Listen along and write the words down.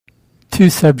Two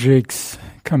subjects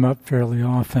come up fairly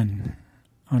often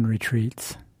on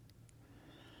retreats: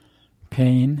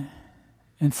 pain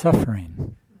and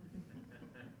suffering.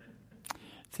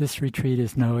 This retreat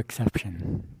is no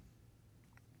exception.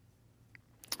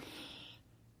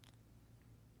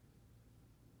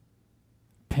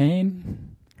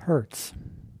 Pain hurts.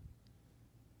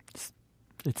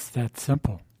 It's that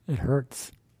simple. It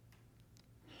hurts.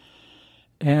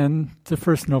 And the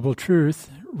First Noble Truth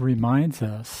reminds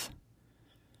us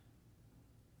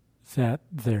that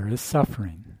there is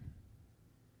suffering.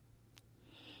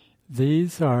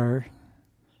 These are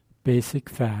basic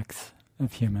facts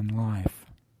of human life.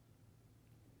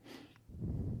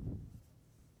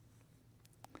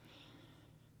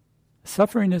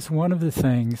 Suffering is one of the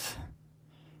things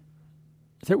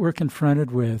that we're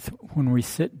confronted with when we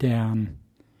sit down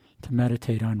to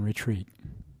meditate on retreat.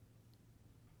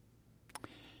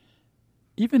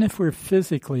 Even if we're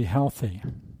physically healthy,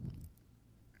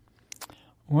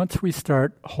 once we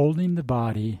start holding the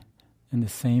body in the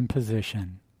same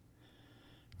position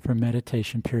for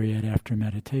meditation period after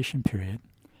meditation period,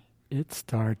 it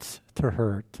starts to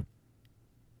hurt.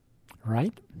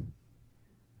 Right?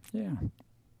 Yeah.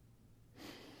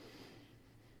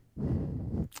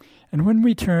 And when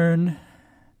we turn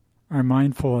our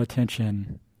mindful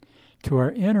attention to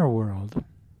our inner world,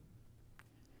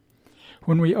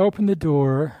 when we open the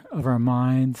door of our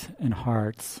minds and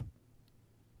hearts,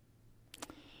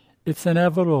 it's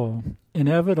inevitable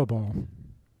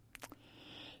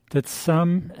that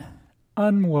some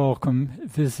unwelcome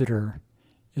visitor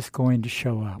is going to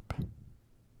show up.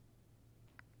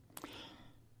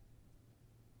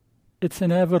 It's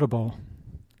inevitable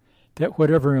that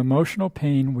whatever emotional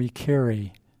pain we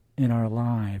carry in our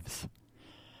lives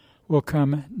will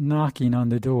come knocking on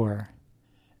the door,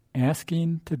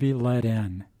 asking to be let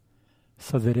in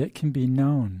so that it can be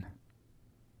known.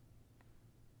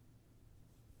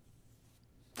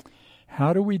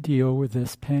 How do we deal with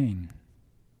this pain?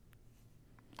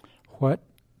 What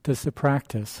does the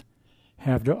practice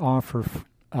have to offer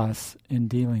us in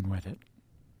dealing with it?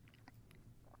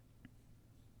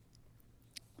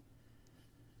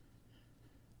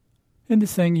 In the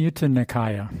Samyutta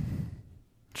Nikaya,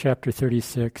 chapter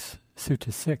 36,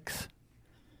 Sutta 6,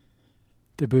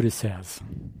 the Buddha says,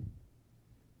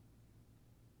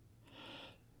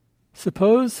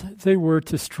 "Suppose they were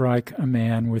to strike a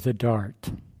man with a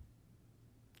dart,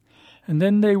 and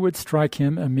then they would strike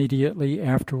him immediately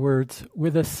afterwards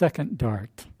with a second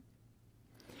dart,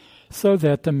 so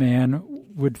that the man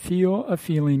would feel a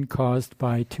feeling caused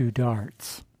by two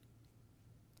darts.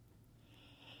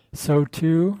 So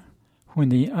too, when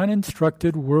the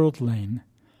uninstructed worldling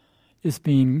is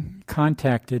being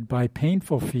contacted by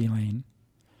painful feeling,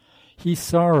 he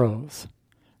sorrows,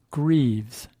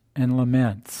 grieves, and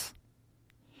laments.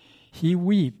 He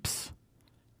weeps,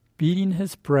 beating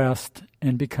his breast,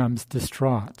 and becomes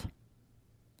distraught.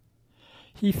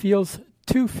 He feels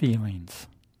two feelings,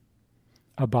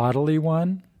 a bodily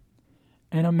one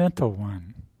and a mental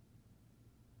one."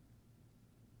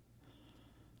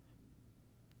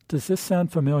 Does this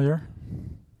sound familiar?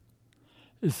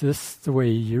 Is this the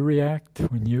way you react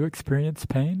when you experience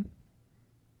pain?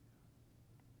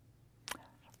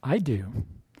 I do.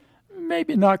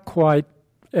 Maybe not quite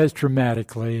as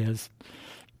dramatically as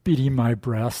beating my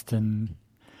breast and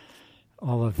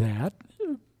all of that,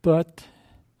 but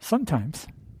sometimes.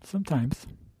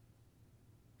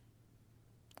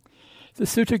 The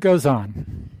sutta goes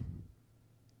on.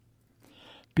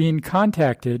 Being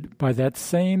contacted by that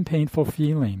same painful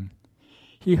feeling,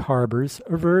 he harbors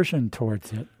aversion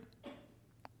towards it.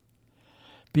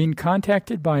 Being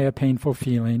contacted by a painful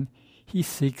feeling, he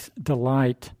seeks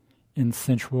delight in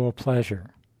sensual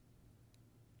pleasure.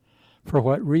 For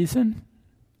what reason?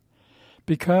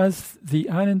 Because the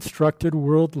uninstructed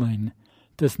worldling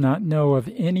does not know of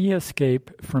any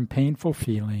escape from painful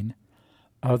feeling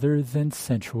other than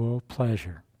sensual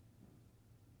pleasure.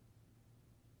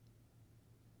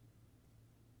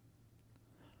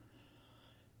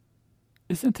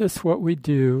 Isn't this what we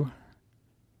do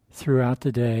throughout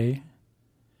the day,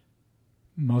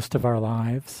 most of our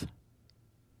lives?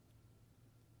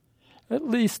 At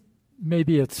least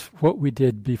maybe it's what we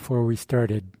did before we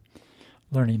started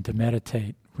learning to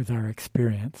meditate with our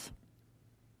experience.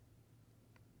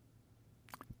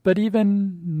 But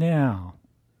even now,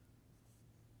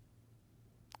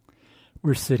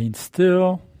 we're sitting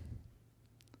still.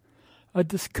 A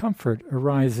discomfort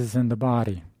arises in the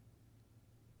body.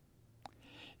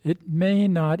 It may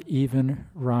not even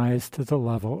rise to the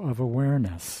level of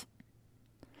awareness,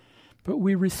 but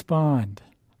we respond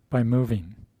by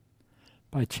moving,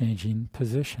 by changing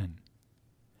position,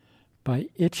 by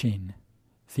itching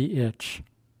the itch,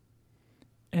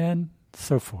 and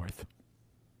so forth.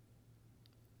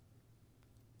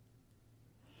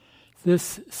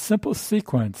 This simple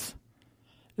sequence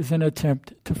is an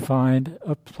attempt to find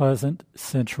a pleasant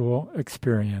sensual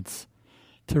experience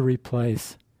to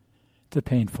replace the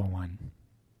painful one.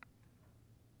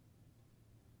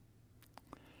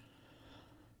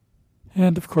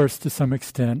 And of course, to some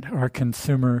extent, our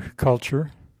consumer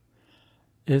culture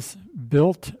is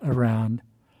built around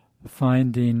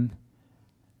finding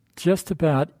just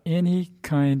about any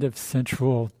kind of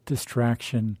sensual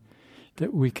distraction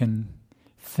that we can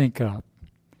think of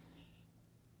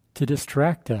to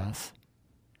distract us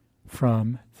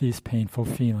from these painful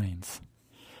feelings,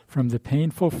 from the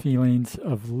painful feelings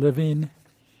of living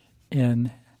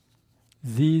in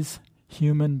these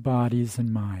human bodies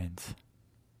and minds.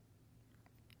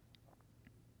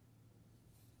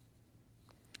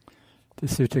 The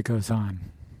sutta goes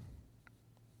on.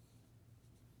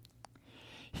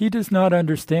 He does not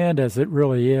understand as it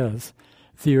really is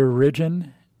the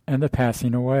origin and the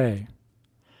passing away,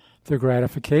 the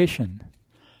gratification,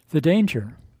 the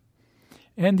danger,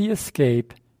 and the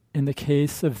escape in the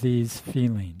case of these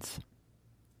feelings.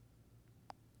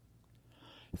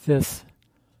 This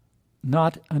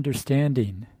not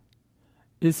understanding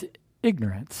is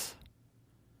ignorance,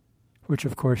 which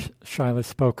of course Shaila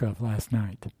spoke of last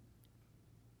night.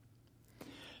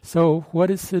 So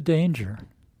what is the danger?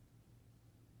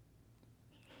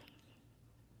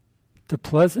 The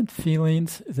pleasant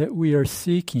feelings that we are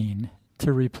seeking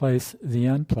to replace the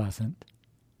unpleasant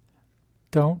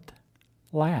don't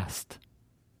last.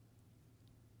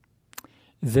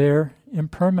 They're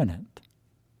impermanent.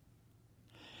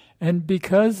 And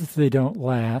because they don't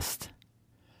last,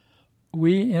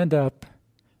 we end up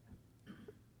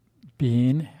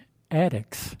being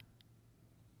addicts.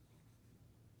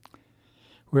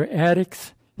 We're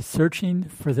addicts searching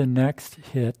for the next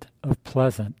hit of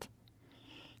pleasant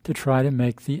to try to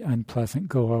make the unpleasant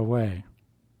go away.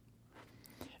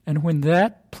 And when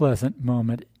that pleasant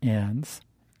moment ends,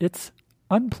 it's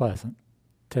unpleasant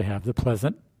to have the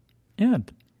pleasant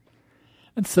end.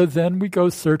 And so then we go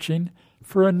searching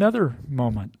for another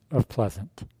moment of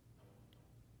pleasant.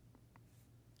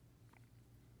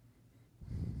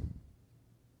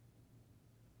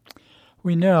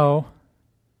 We know,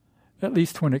 at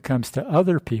least when it comes to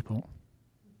other people,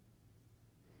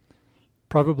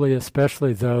 probably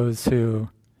especially those who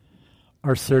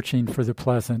are searching for the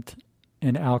pleasant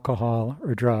in alcohol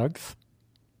or drugs,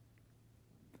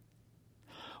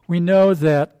 we know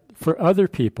that for other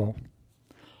people,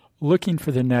 looking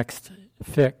for the next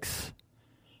fix,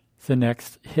 the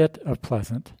next hit of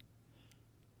pleasant,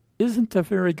 isn't a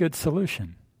very good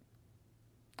solution.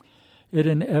 It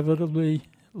inevitably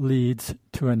leads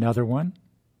to another one,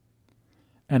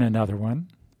 and another one,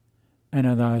 and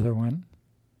another one,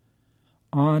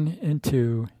 on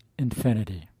into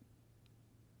infinity,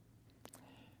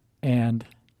 and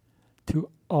to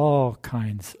all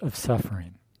kinds of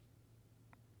suffering.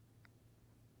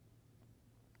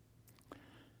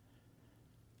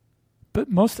 But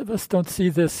most of us don't see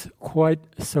this quite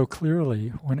so clearly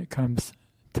when it comes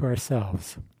to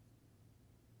ourselves.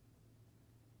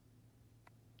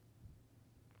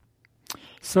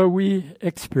 So we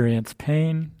experience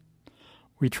pain,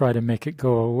 we try to make it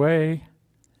go away,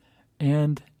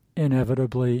 and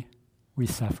inevitably we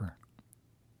suffer.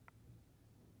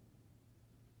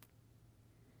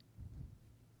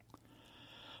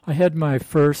 I had my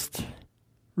first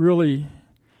really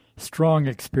strong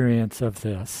experience of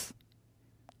this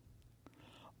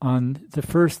on the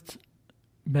first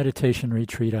meditation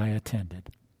retreat I attended.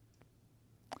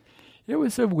 It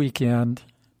was a weekend,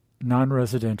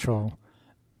 non-residential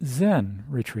Zen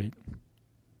retreat.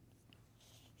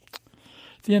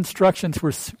 The instructions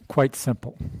were quite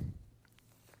simple.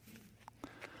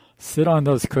 Sit on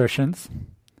those cushions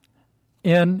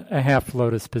in a half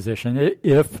lotus position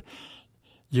if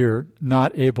you're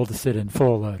not able to sit in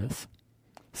full lotus.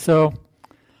 So,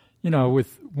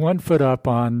 with one foot up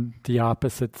on the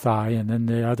opposite thigh and then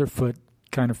the other foot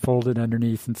kind of folded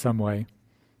underneath in some way.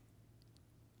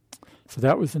 So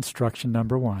that was instruction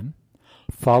number 1.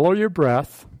 Follow your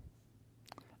breath,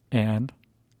 and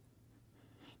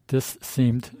this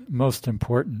seemed most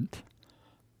important.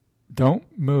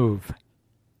 Don't move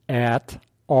at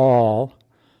all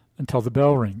until the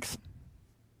bell rings.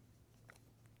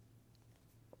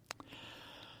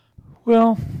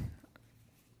 Well,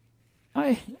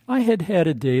 I had had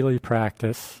a daily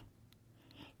practice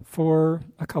for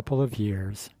a couple of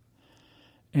years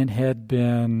and had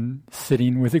been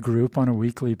sitting with a group on a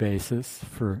weekly basis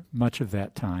for much of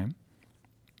that time.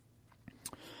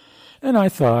 And I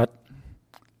thought,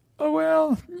 oh,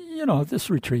 well, this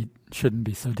retreat shouldn't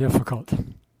be so difficult.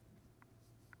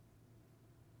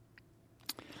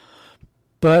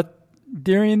 But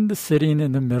during the sitting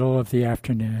in the middle of the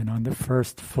afternoon on the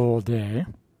first full day,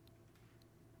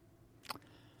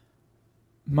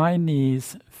 my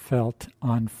knees felt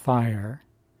on fire,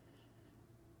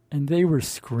 and they were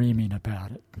screaming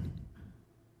about it.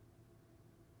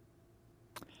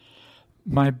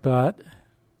 My butt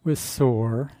was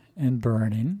sore and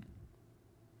burning.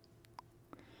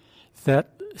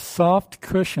 That soft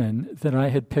cushion that I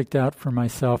had picked out for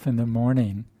myself in the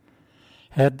morning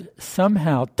had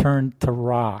somehow turned to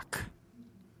rock.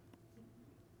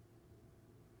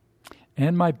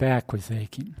 And my back was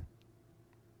aching.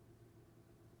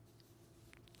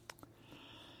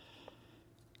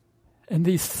 And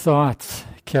these thoughts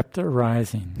kept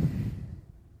arising.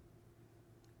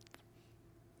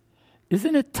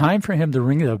 Isn't it time for him to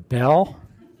ring the bell?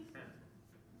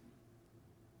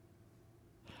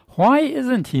 Why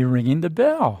isn't he ringing the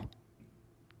bell?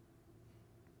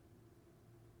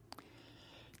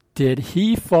 Did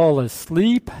he fall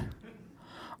asleep?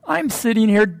 I'm sitting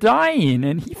here dying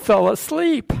and he fell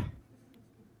asleep.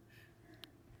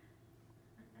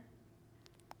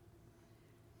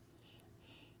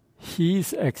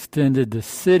 He's extended the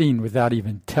sitting without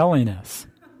even telling us.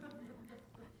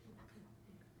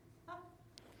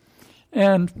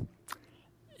 And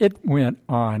it went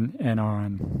on and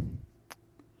on.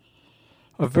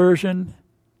 Aversion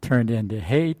turned into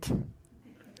hate,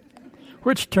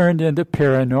 which turned into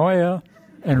paranoia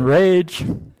and rage.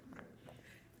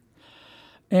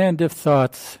 And if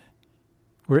thoughts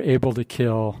were able to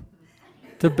kill,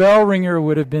 the bell ringer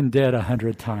would have been dead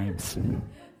 100 times.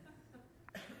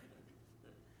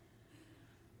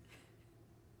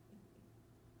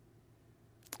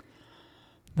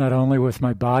 Not only was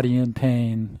my body in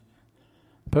pain,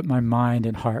 but my mind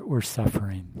and heart were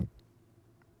suffering.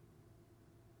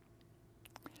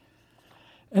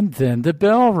 And then the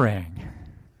bell rang.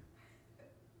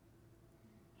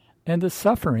 And the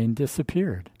suffering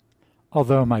disappeared,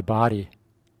 although my body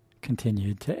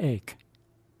continued to ache.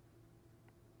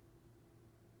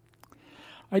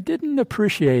 I didn't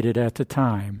appreciate it at the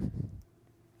time,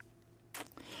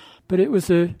 but it was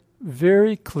a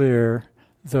very clear,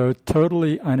 though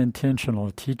totally unintentional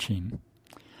teaching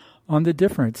on the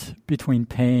difference between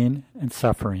pain and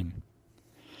suffering,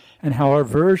 and how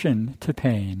aversion to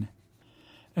pain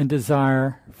and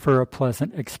desire for a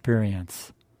pleasant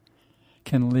experience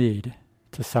can lead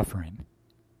to suffering.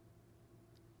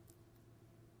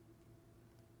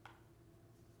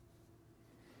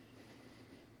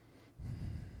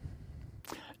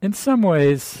 In some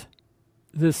ways,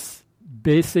 this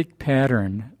basic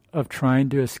pattern of trying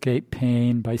to escape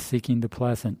pain by seeking the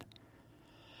pleasant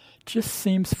just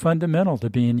seems fundamental to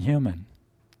being human,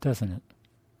 doesn't it?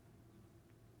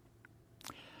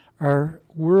 Our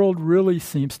world really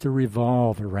seems to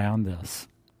revolve around this.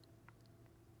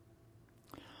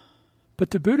 But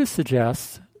the Buddha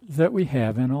suggests that we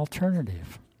have an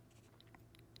alternative.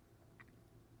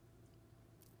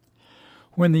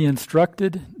 When the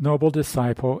instructed noble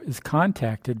disciple is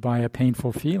contacted by a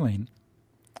painful feeling,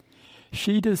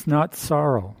 she does not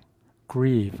sorrow,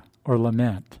 grieve, or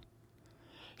lament.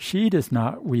 She does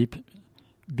not weep,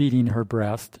 beating her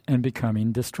breast and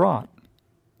becoming distraught.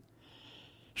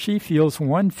 She feels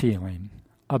one feeling,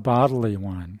 a bodily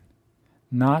one,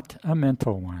 not a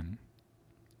mental one.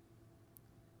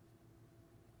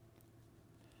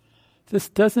 This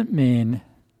doesn't mean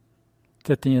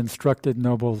that the instructed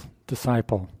noble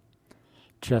disciple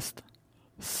just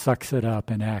sucks it up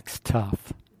and acts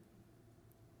tough.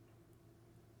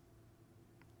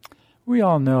 We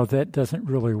all know that doesn't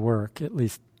really work, at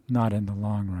least not in the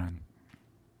long run.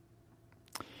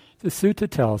 The sutta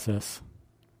tells us,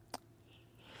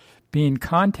 being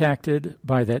contacted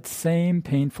by that same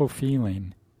painful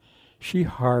feeling, she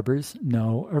harbors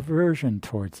no aversion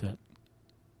towards it.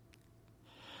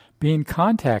 Being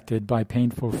contacted by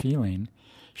painful feeling,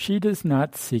 she does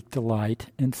not seek delight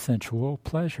in sensual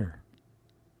pleasure.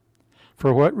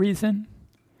 For what reason?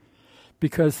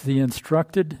 Because the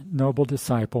instructed noble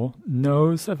disciple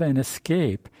knows of an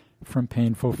escape from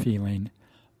painful feeling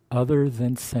other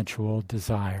than sensual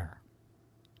desire,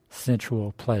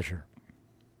 sensual pleasure.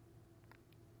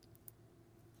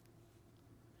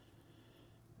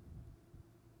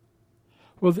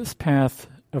 Well, this path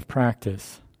of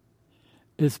practice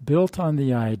is built on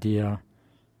the idea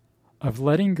of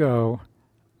letting go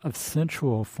of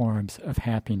sensual forms of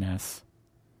happiness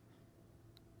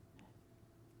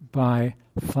by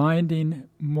finding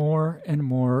more and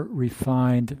more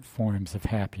refined forms of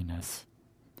happiness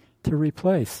to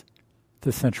replace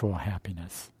the sensual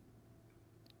happiness.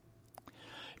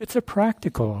 It's a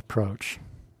practical approach.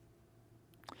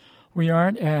 We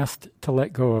aren't asked to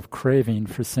let go of craving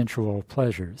for sensual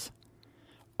pleasures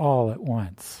all at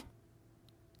once.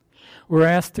 We're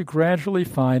asked to gradually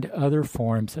find other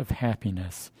forms of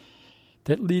happiness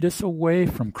that lead us away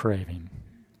from craving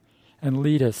and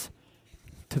lead us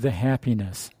to the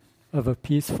happiness of a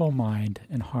peaceful mind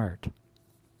and heart.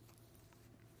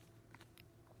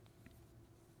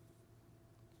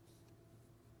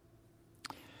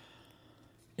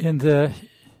 In the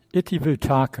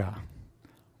Itivuttaka,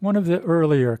 one of the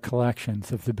earlier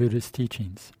collections of the Buddha's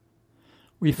teachings,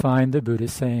 we find the Buddha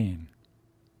saying,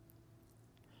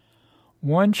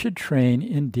 "One should train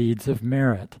in deeds of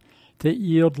merit that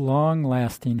yield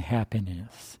long-lasting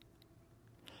happiness,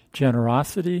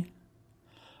 generosity,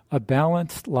 a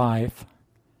balanced life,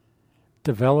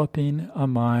 developing a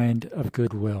mind of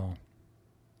goodwill.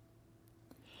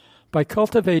 By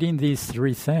cultivating these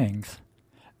three things,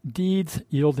 deeds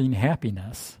yielding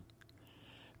happiness,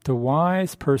 the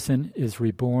wise person is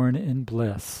reborn in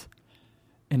bliss,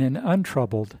 in an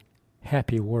untroubled,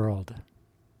 happy world."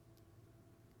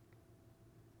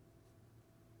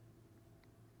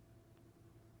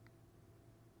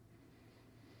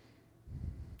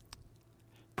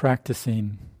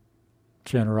 Practicing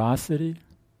generosity,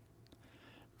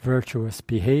 virtuous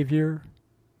behavior,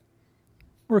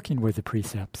 working with the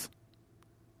precepts,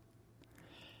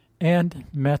 and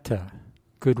metta,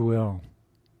 goodwill.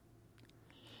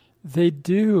 They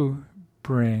do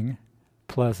bring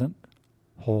pleasant,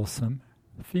 wholesome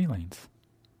feelings.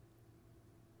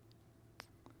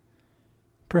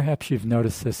 Perhaps you've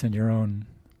noticed this in your own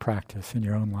practice, in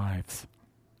your own lives.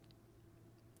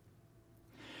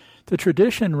 The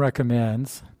tradition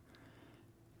recommends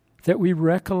that we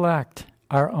recollect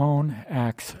our own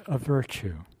acts of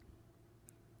virtue.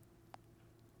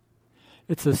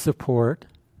 It's a support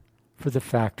for the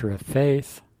factor of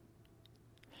faith,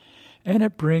 and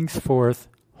it brings forth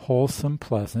wholesome,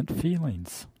 pleasant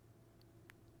feelings.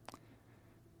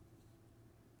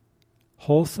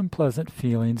 Wholesome, pleasant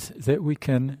feelings that we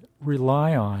can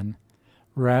rely on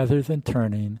rather than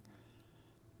turning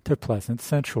to pleasant,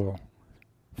 sensual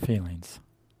feelings.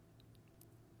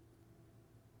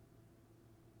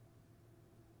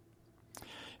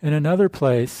 In another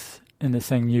place in the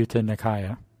Samyutta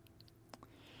Nikaya,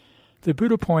 the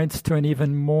Buddha points to an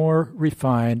even more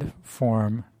refined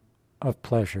form of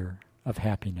pleasure, of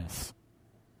happiness.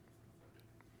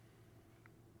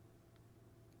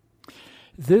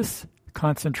 This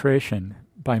concentration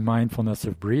by mindfulness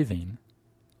of breathing,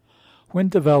 when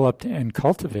developed and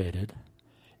cultivated,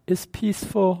 is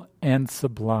peaceful and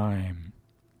sublime,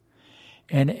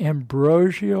 an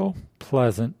ambrosial,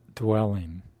 pleasant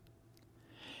dwelling,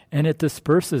 and it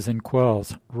disperses and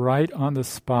quells right on the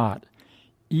spot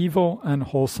evil,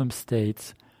 unwholesome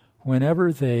states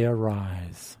whenever they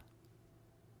arise.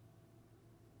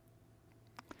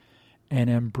 An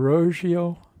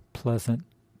ambrosial, pleasant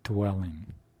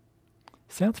dwelling.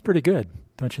 Sounds pretty good,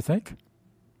 don't you think?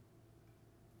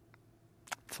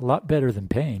 It's a lot better than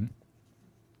pain.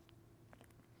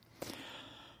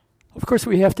 Of course,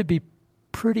 we have to be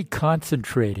pretty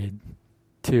concentrated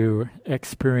to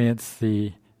experience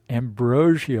the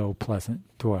ambrosial,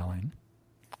 pleasant dwelling.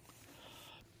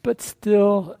 But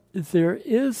still, there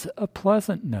is a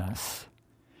pleasantness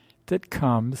that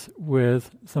comes with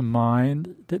the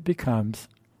mind that becomes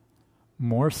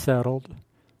more settled,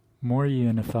 more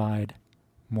unified,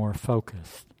 more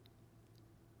focused.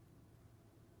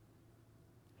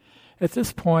 At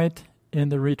this point in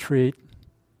the retreat,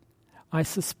 I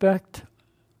suspect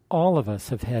all of us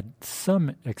have had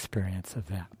some experience of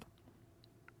that.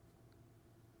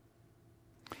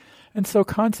 And so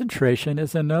concentration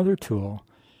is another tool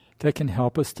that can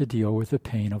help us to deal with the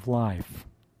pain of life.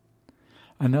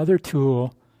 Another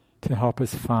tool to help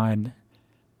us find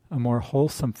a more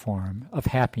wholesome form of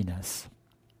happiness.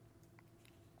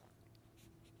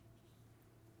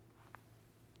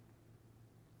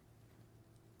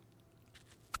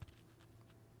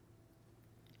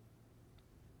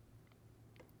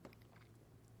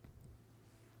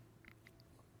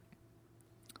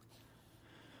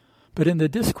 But in the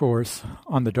discourse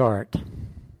on the dart,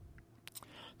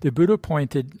 the Buddha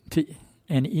pointed to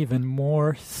an even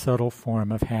more subtle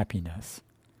form of happiness.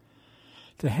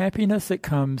 The happiness that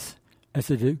comes as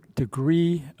a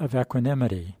degree of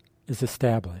equanimity is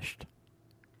established.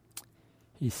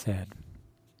 He said,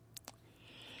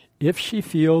 if she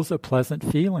feels a pleasant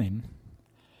feeling,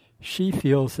 she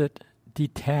feels it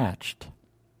detached.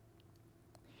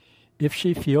 If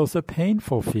she feels a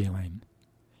painful feeling,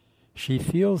 she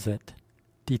feels it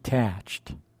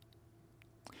detached.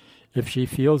 If she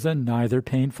feels a neither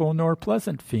painful nor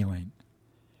pleasant feeling,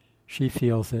 she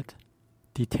feels it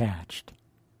detached.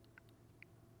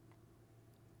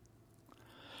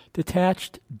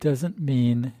 Detached doesn't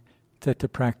mean that the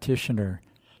practitioner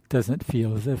doesn't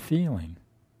feel the feeling.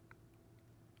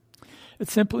 It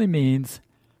simply means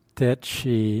that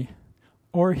she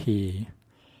or he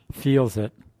feels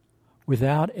it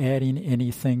without adding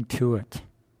anything to it.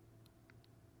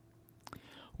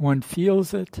 One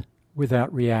feels it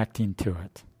without reacting to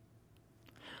it,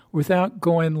 without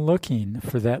going looking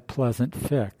for that pleasant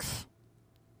fix.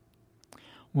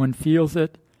 One feels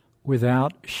it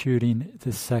without shooting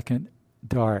the second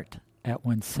dart at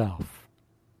oneself.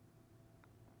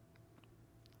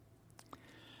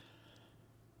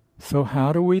 So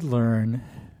how do we learn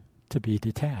to be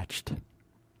detached?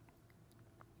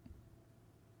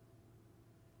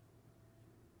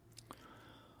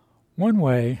 One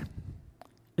way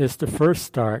is to first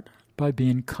start by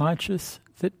being conscious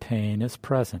that pain is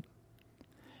present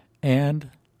and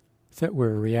that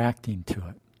we're reacting to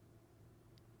it.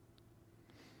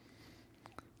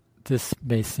 This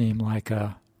may seem like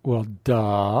well,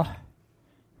 duh.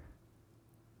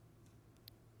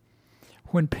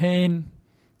 When pain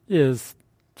is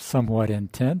somewhat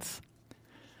intense,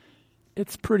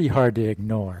 it's pretty hard to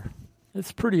ignore.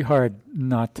 It's pretty hard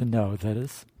not to know that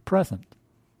it's present.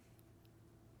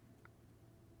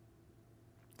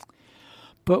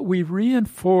 But we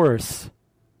reinforce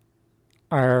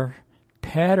our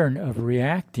pattern of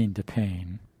reacting to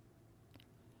pain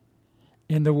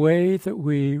in the way that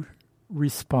we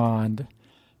respond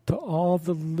to all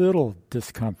the little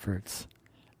discomforts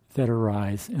that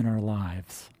arise in our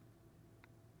lives.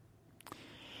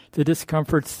 The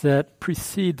discomforts that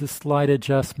precede the slight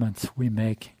adjustments we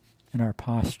make in our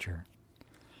posture,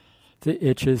 the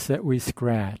itches that we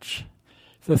scratch,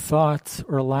 the thoughts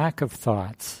or lack of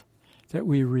thoughts that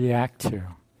we react to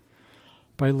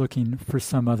by looking for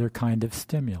some other kind of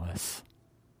stimulus.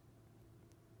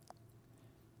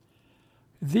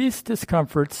 These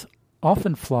discomforts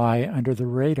often fly under the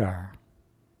radar.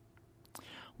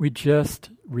 We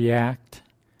just react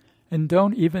and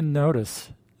don't even notice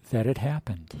that it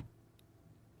happened.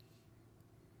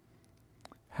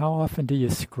 How often do you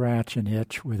scratch an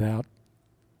itch without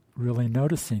really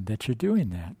noticing that you're doing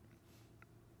that?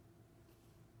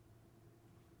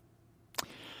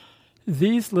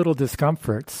 These little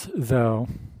discomforts, though,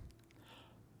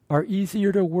 are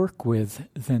easier to work with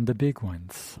than the big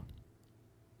ones.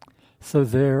 So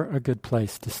they're a good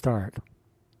place to start.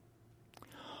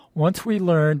 Once we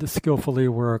learn to skillfully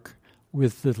work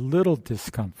with the little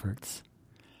discomforts,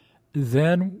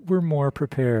 then we're more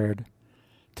prepared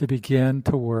to begin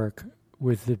to work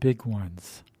with the big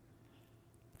ones,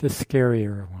 the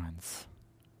scarier ones.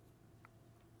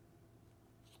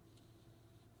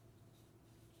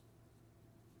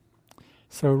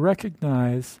 So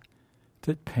recognize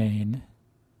that pain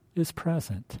is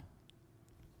present.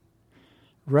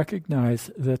 Recognize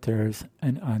that there's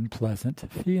an unpleasant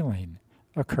feeling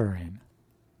occurring.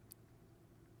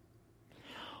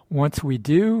 Once we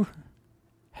do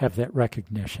have that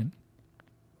recognition,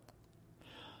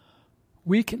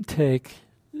 we can take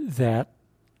that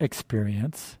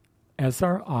experience as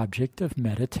our object of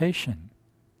meditation.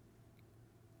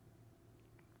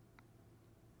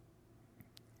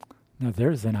 Now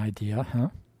there's an idea, huh?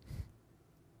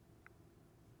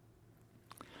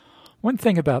 One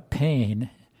thing about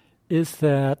pain is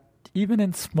that even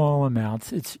in small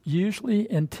amounts, it's usually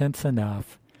intense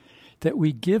enough that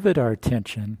we give it our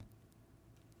attention.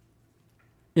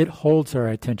 It holds our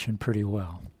attention pretty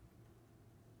well.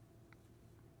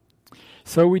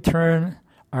 So we turn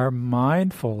our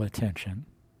mindful attention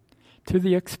to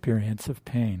the experience of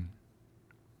pain.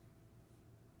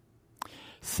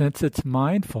 Since it's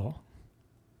mindful,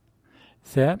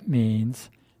 that means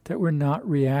that we're not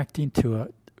reacting to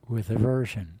it with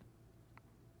aversion.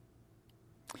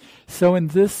 So in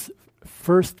this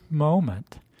first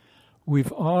moment,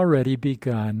 we've already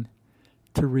begun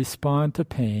to respond to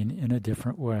pain in a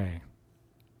different way.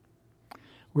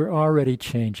 We're already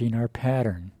changing our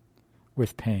pattern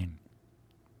with pain.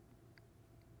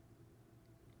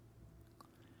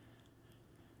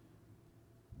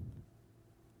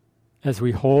 As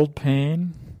we hold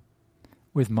pain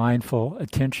with mindful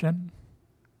attention,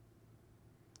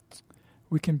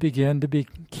 we can begin to be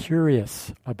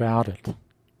curious about it.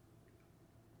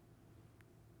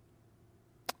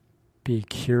 Be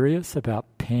curious about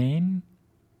pain.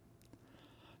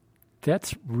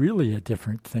 That's really a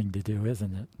different thing to do,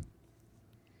 isn't it?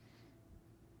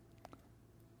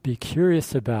 Be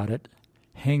curious about it.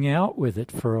 Hang out with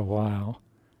it for a while,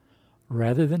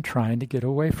 rather than trying to get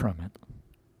away from it.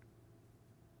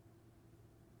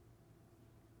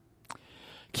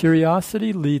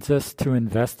 Curiosity leads us to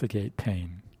investigate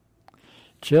pain.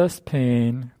 Just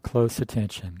paying close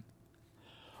attention,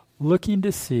 looking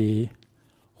to see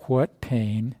what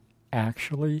pain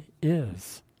actually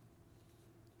is.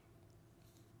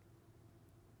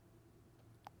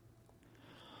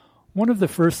 One of the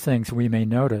first things we may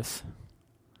notice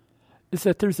is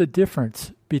that there's a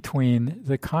difference between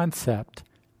the concept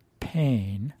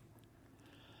pain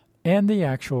and the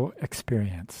actual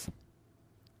experience.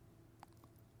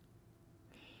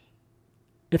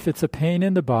 If it's a pain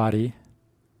in the body,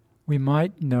 we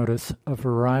might notice a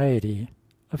variety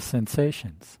of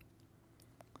sensations.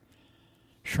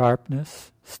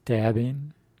 Sharpness,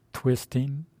 stabbing,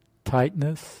 twisting,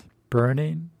 tightness,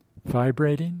 burning,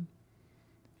 vibrating,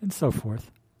 and so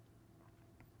forth.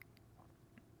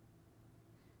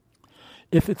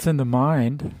 If it's in the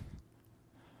mind,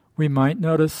 we might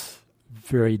notice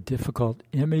very difficult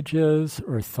images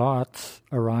or thoughts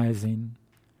arising,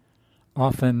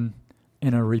 often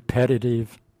in a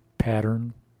repetitive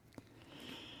pattern,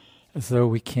 as though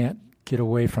we can't get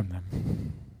away from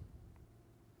them.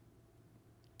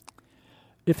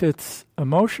 If it's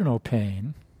emotional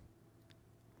pain,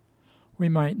 we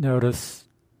might notice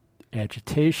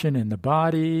agitation in the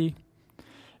body,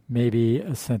 maybe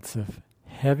a sense of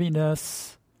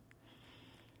heaviness,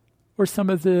 or some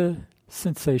of the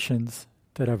sensations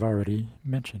that I've already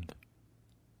mentioned.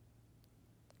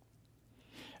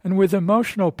 And with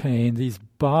emotional pain, these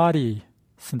body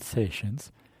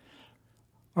sensations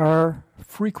are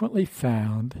frequently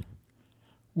found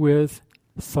with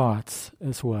thoughts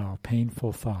as well,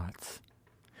 painful thoughts.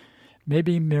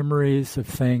 Maybe memories of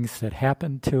things that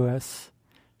happened to us,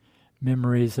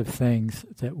 memories of things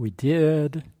that we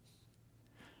did,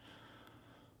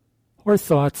 or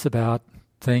thoughts about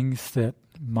things that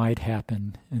might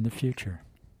happen in the future.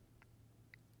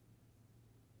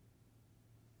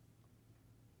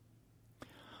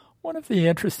 One of the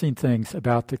interesting things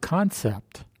about the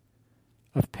concept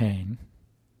of pain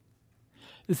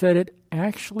is that it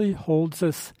actually holds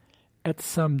us at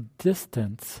some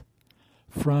distance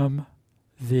from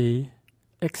the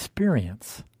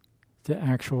experience, the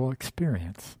actual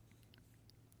experience.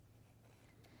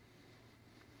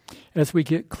 As we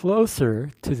get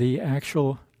closer to the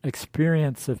actual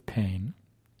experience of pain,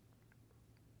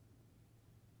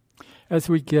 as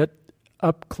we get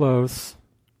up close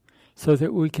so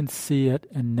that we can see it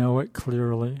and know it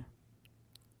clearly,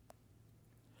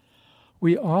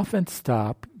 we often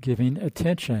stop giving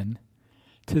attention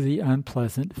to the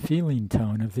unpleasant feeling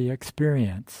tone of the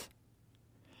experience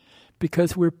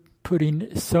because we're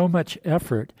putting so much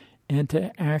effort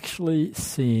into actually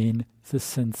seeing the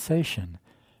sensation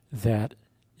that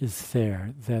is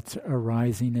there, that's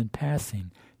arising and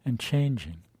passing and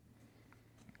changing.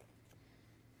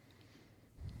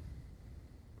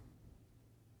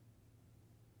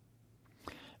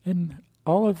 And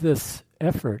all of this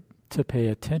effort to pay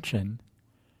attention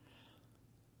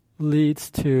leads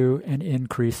to an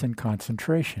increase in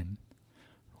concentration,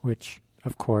 which,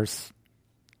 of course,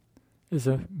 is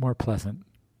a more pleasant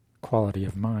quality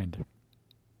of mind.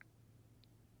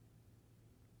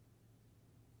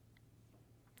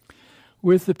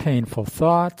 With the painful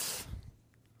thoughts,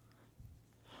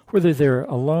 whether they're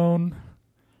alone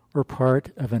or part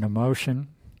of an emotion,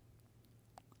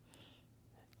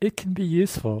 it can be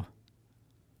useful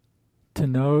to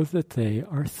know that they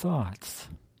are thoughts.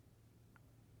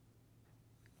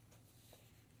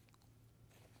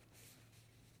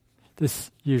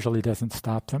 This usually doesn't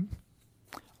stop them,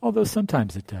 although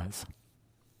sometimes it does.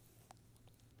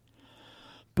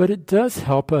 But it does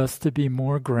help us to be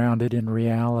more grounded in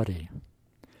reality,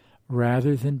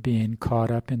 rather than being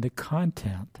caught up in the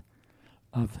content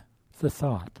of the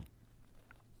thought.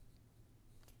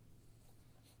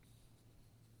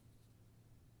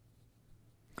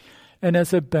 And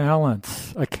as a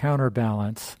balance, a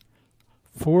counterbalance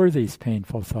for these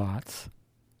painful thoughts,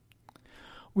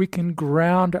 we can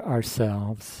ground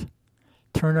ourselves,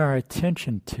 turn our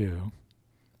attention to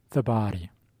the body.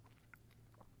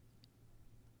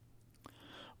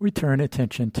 We turn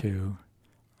attention to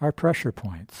our pressure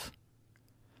points,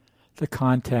 the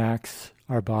contacts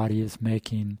our body is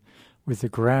making with the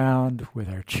ground, with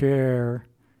our chair,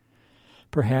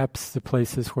 perhaps the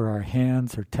places where our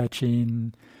hands are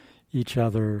touching each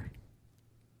other.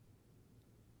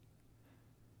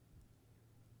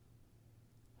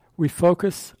 We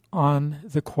focus on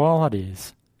the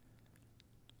qualities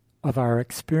of our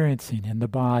experiencing in the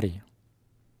body.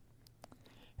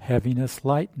 Heaviness,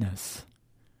 lightness,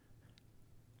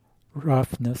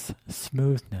 roughness,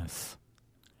 smoothness,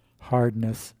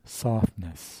 hardness,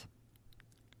 softness.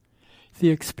 The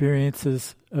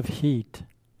experiences of heat,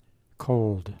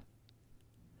 cold,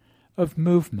 of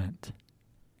movement,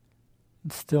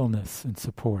 and stillness and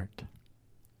support.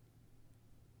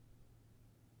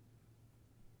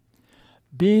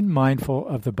 Being mindful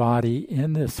of the body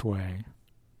in this way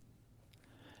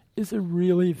is a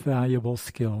really valuable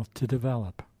skill to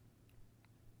develop.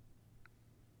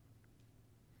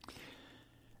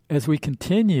 As we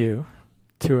continue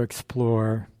to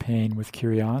explore pain with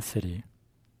curiosity,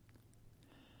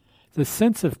 the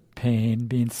sense of pain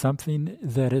being something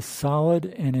that is solid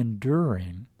and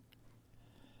enduring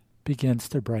begins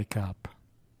to break up.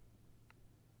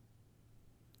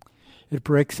 It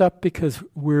breaks up because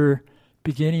we're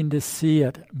beginning to see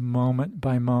it moment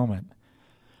by moment.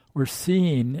 We're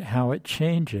seeing how it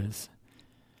changes.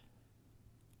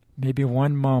 Maybe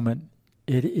one moment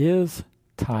it is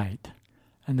tight,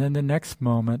 and then the next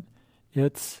moment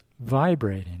it's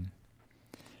vibrating.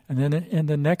 And then in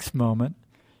the next moment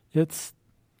it's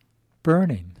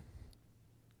burning.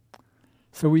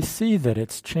 So we see that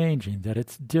it's changing, that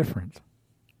it's different.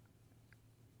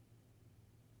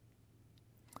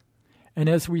 And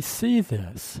as we see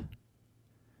this,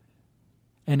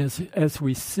 and as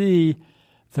we see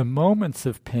the moments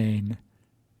of pain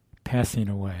passing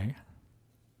away,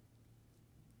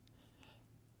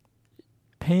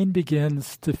 pain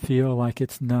begins to feel like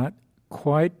it's not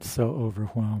quite so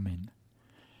overwhelming,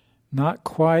 not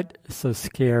quite so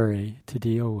scary to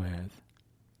deal with.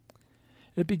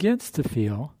 It begins to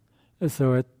feel as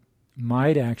though it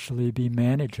might actually be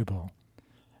manageable,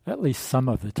 at least some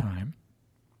of the time.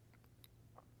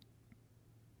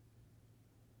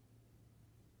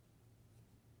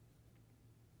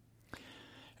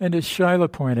 And as Shyla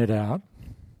pointed out,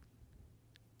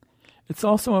 it's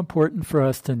also important for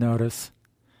us to notice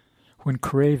when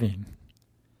craving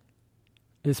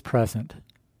is present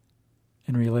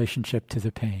in relationship to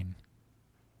the pain.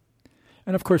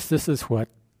 And of course, this is what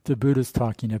the Buddha's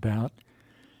talking about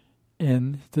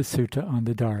in the Sutta on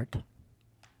the Dart.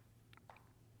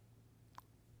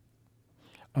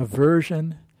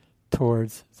 Aversion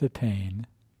towards the pain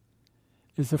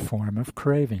is a form of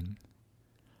craving,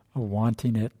 of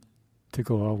wanting it to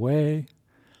go away,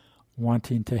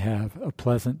 wanting to have a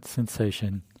pleasant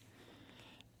sensation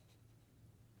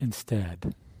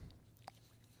instead.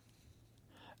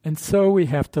 And so we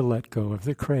have to let go of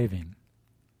the craving.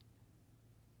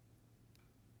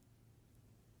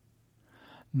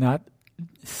 Not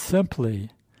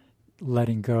simply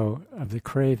letting go of the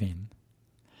craving.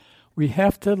 We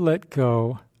have to let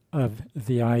go of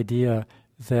the idea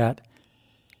that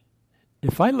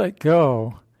if I let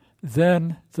go,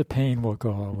 then the pain will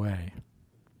go away,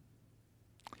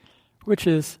 which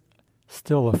is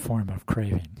still a form of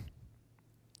craving.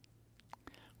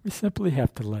 We simply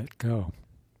have to let go.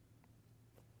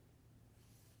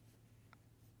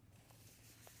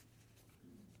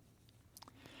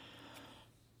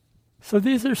 So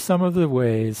these are some of the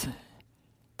ways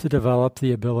to develop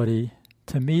the ability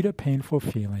to meet a painful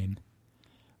feeling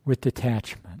with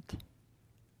detachment,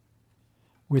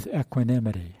 with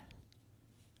equanimity,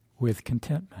 with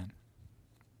contentment.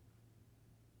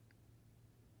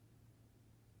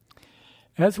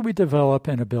 As we develop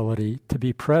an ability to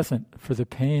be present for the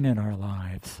pain in our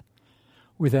lives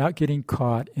without getting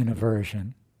caught in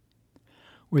aversion,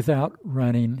 without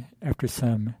running after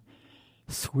some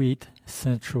sweet,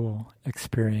 sensual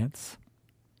experience,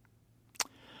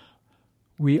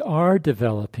 we are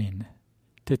developing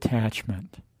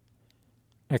detachment,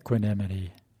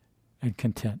 equanimity, and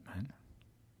contentment.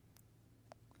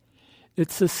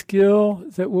 It's a skill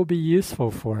that will be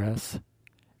useful for us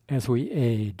as we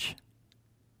age,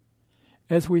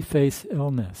 as we face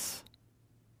illness,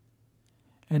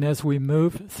 and as we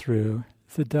move through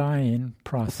the dying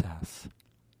process.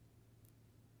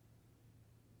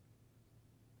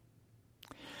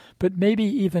 But maybe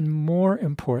even more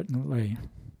importantly,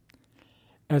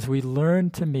 as we learn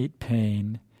to meet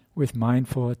pain with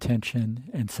mindful attention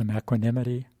and some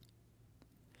equanimity,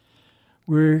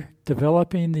 we're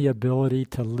developing the ability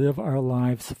to live our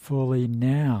lives fully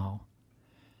now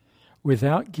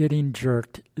without getting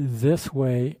jerked this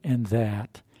way and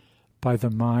that by the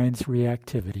mind's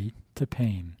reactivity to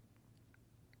pain.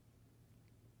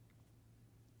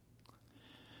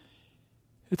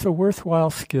 It's a worthwhile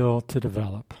skill to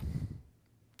develop,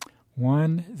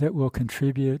 one that will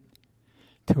contribute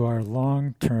to our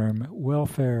long-term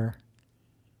welfare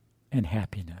and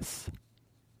happiness.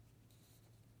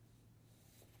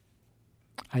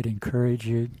 I'd encourage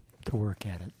you to work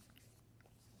at it.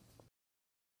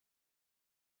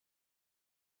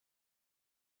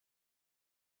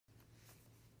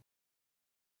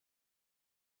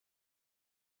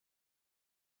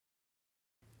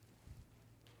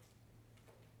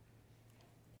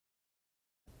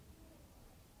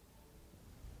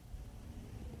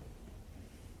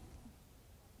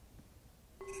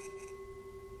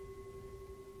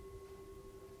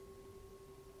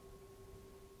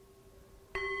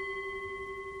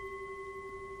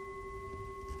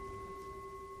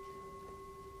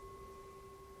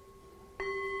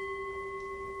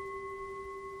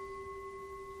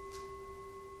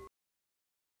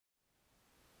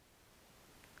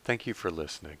 Thank you for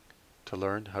listening. To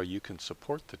learn how you can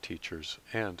support the teachers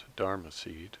and Dharma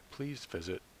Seed, please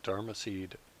visit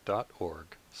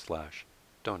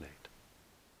dharmaseed.org/donate.